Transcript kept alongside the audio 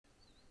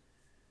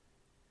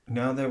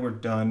now that we're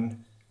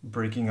done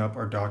breaking up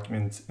our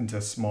documents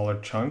into smaller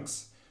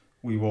chunks,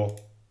 we will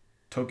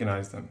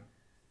tokenize them.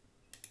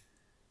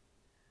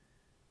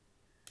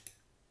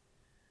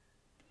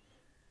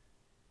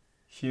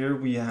 Here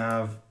we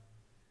have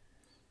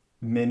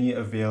many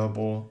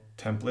available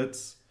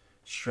templates,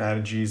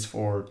 strategies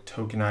for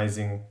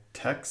tokenizing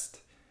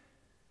text.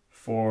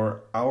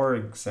 For our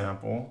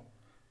example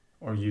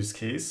or use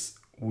case,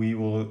 we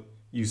will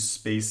use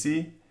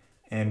Spacey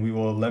and we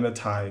will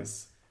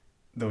lemmatize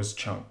those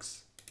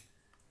chunks.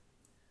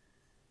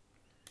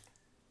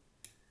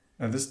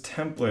 Now this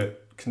template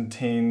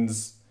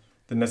contains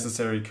the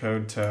necessary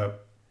code to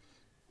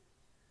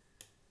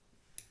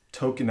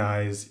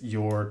tokenize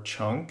your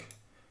chunk.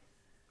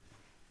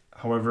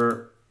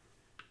 However,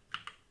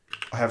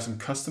 I have some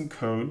custom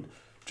code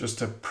just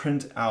to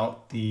print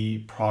out the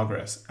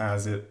progress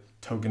as it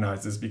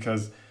tokenizes,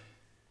 because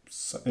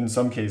in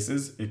some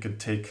cases it could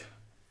take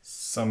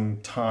some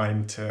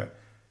time to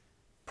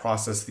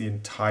process the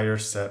entire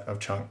set of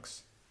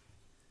chunks.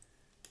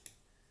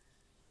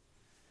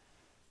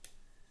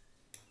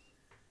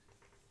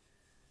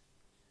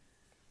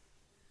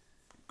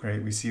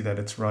 Great, we see that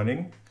it's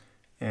running,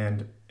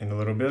 and in a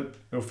little bit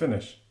it'll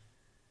finish.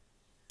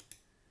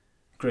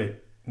 Great,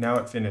 now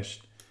it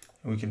finished.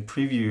 And we can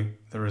preview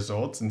the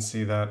results and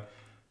see that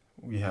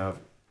we have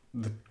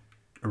the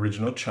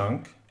original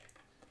chunk,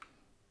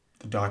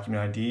 the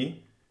document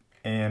ID,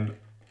 and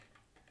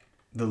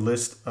the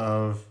list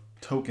of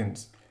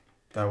tokens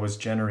that was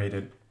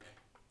generated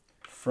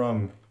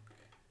from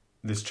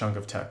this chunk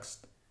of text.